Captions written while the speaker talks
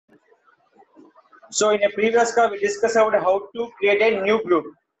So in a previous class, we discussed about how to create a new group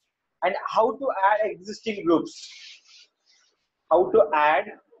and how to add existing groups. How to add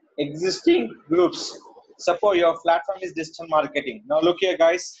existing groups. Suppose your platform is digital marketing. Now look here,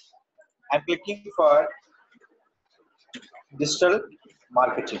 guys. I'm clicking for digital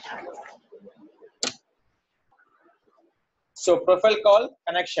marketing. So profile call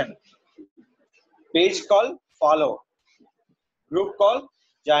connection, page call follow, group call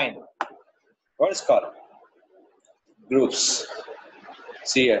join. What is called? Groups.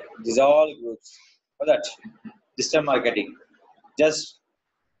 See here, these are all groups. For that, digital marketing. Just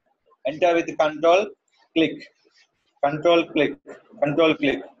enter with control, click, control, click, control,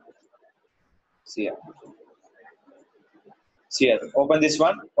 click. See here. See here. Open this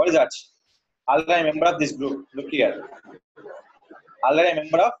one. What is that? Already a member of this group. Look here. Already a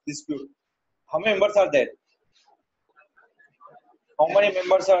member of this group. How many members are there? How many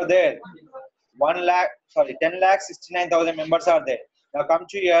members are there? 10 lakh 69,000 members are there. Now come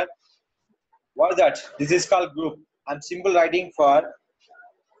to here. What is that? This is called group. I'm simple writing for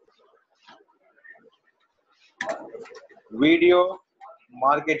video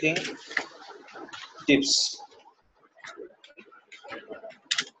marketing tips.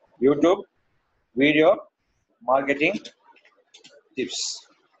 YouTube video marketing tips.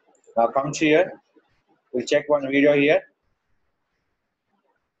 Now come to here. We'll check one video here.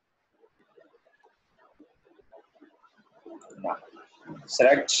 Now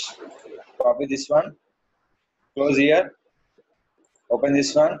select, copy this one, close here, open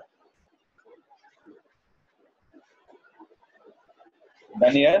this one.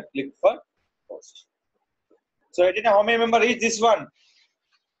 Then here, click for post. So I didn't know how many members reach this one.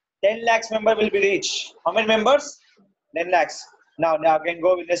 10 lakhs member will be reached. How many members? 10 lakhs. Now I can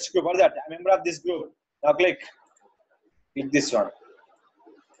go with next group. What is that? I'm a member of this group. Now click this one.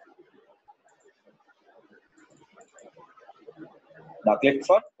 Now click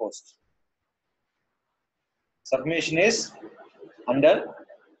for post. Submission is under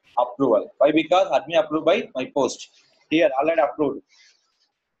approval. Why? Because admin approved by my post. Here already approved.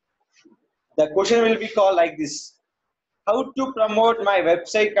 The question will be called like this: how to promote my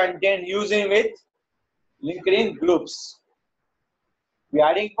website content using with LinkedIn groups? We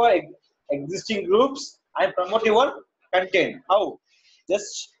are adding for existing groups and promote your content. How?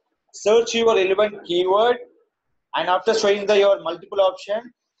 Just search your relevant keyword, and after showing your multiple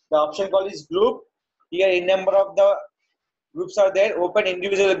option, the option called is group. Here in number of the groups are there. Open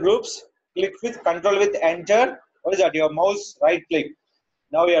individual groups. Click with control with enter. What is that? Your mouse right click.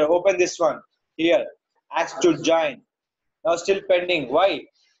 Now here open this one. Here ask to join. Now still pending. Why?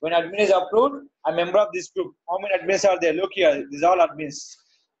 When admin is approved, I'm a member of this group. How many admins are there? Look here. These are all admins.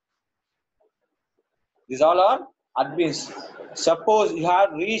 These all are admins. Suppose you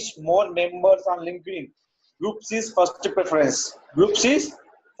have reached more members on LinkedIn. Groups is first preference. Groups is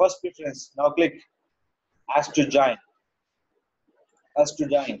first preference. Now click ask to join. Ask to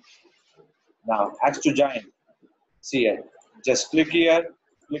join. Now ask to join. See here. Just click here.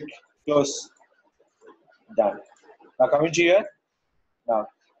 Click close. Done. Now coming to here. Now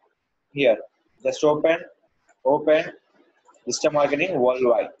here. Just open digital marketing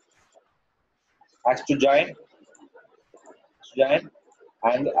worldwide. Ask to join.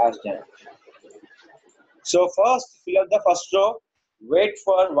 And ask join. So first fill up the first row. Wait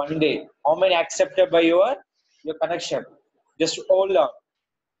for 1 day. How many accepted by your connection? Just hold on.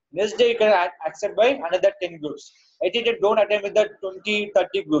 Next day you can accept by another 10 groups. Don't attempt with the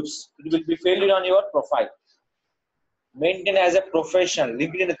 20-30 groups. It will be failure on your profile. Maintain as a professional.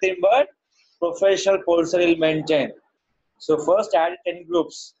 LinkedIn nothing but professional person will maintain. So first add 10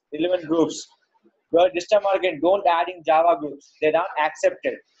 groups, 11 groups. Your digital marketing, don't add in Java groups. They are not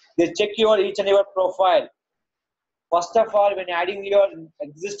accepted. They check each and your profile. First of all, when adding your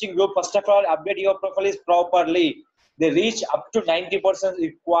existing group, first of all, update your profile is properly. They reach up to 90%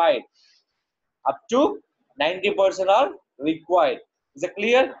 required. Up to 90% are required. Is it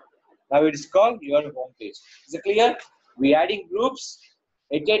clear? Now it is called your home page. Is it clear? We adding groups.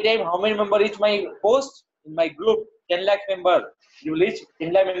 At a time, how many members reach my post? In my group, 10 lakh member. You reach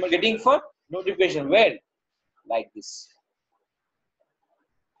 10 lakh member getting for notification. Where? Like this.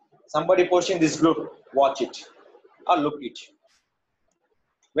 Somebody posting this group, watch it or look it.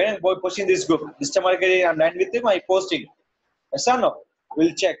 When I'm posting this group, digital marketing, I'm done with my posting. Yes or no?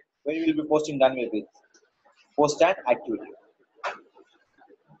 We'll check when you will be posting done with it. Post and activity.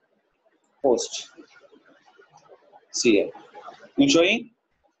 Post. See here. You showing?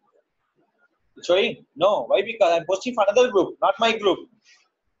 You showing? No. Why? Because I'm posting for another group, not my group.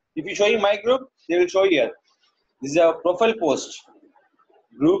 If you showing my group, they will show here. This is a profile post.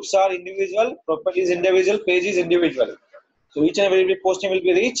 Groups are individual, profile is individual, page is individual. So each and every posting will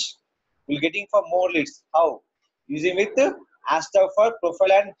be reach. We're getting for more leads. How? Using with hashtag for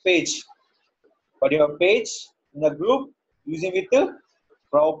profile and page. For your page in the group, using with the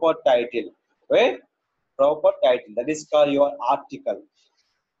proper title. Right? Proper title. That is called your article.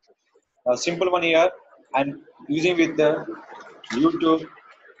 A simple one here. And using with the YouTube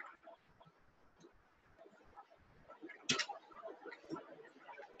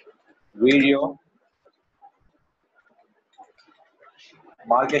video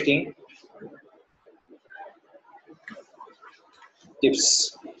marketing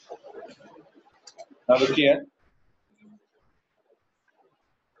tips. Now look here.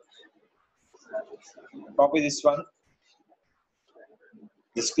 Copy this one.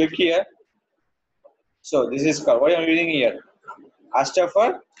 Just click here. So this is called what I'm reading here. Hashtag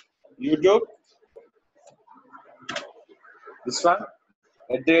for YouTube. This one.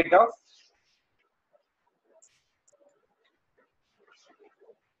 At the rate of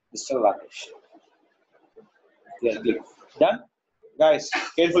Mr. Rakesh. Here, click. Done. Guys,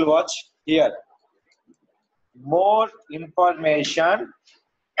 careful watch here. More information.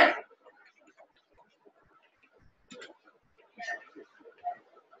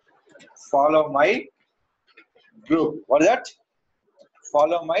 Follow my group. What is that?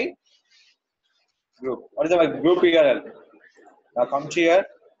 Follow my group. What is my group URL? Now come to here.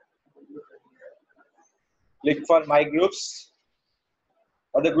 Click for my groups.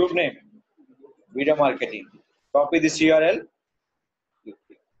 What the group name? Video marketing. Copy this URL.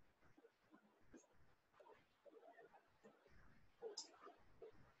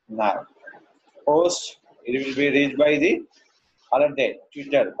 Now post. It will be reached by the other day.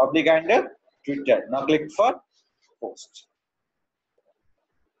 Twitter. Public and Twitter. Now click for post.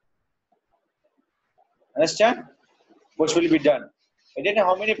 Understand? Post will be done. And then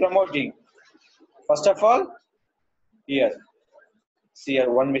how many promoting? First of all, here. See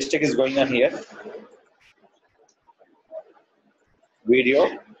here, one mistake is going on here. Video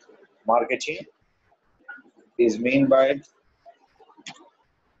marketing is mean by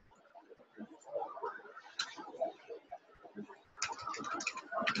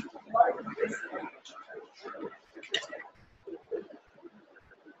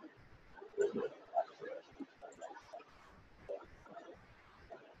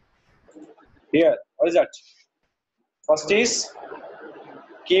here. What is that? First is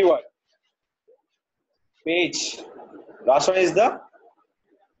keyword, page. Last one is the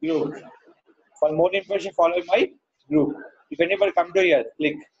group. For more information, follow my group. If anybody come to here,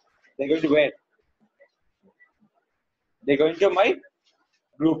 click. They're going to where? They're going to my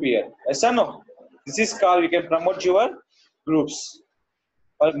group here. Yes or no? This is called, you can promote your groups.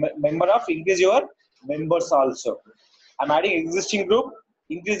 For member of, increase your members also. I'm adding existing group,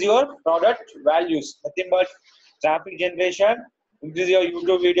 increase your product values. Nothing but traffic generation, increase your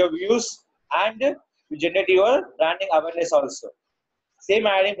YouTube video views, and you generate your branding awareness also. Same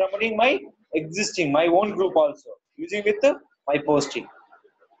adding, promoting my existing, my own group also, using with my posting.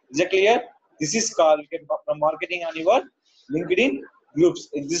 Is it clear? This is called, you can marketing on your LinkedIn groups,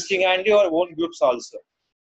 existing and your own groups also.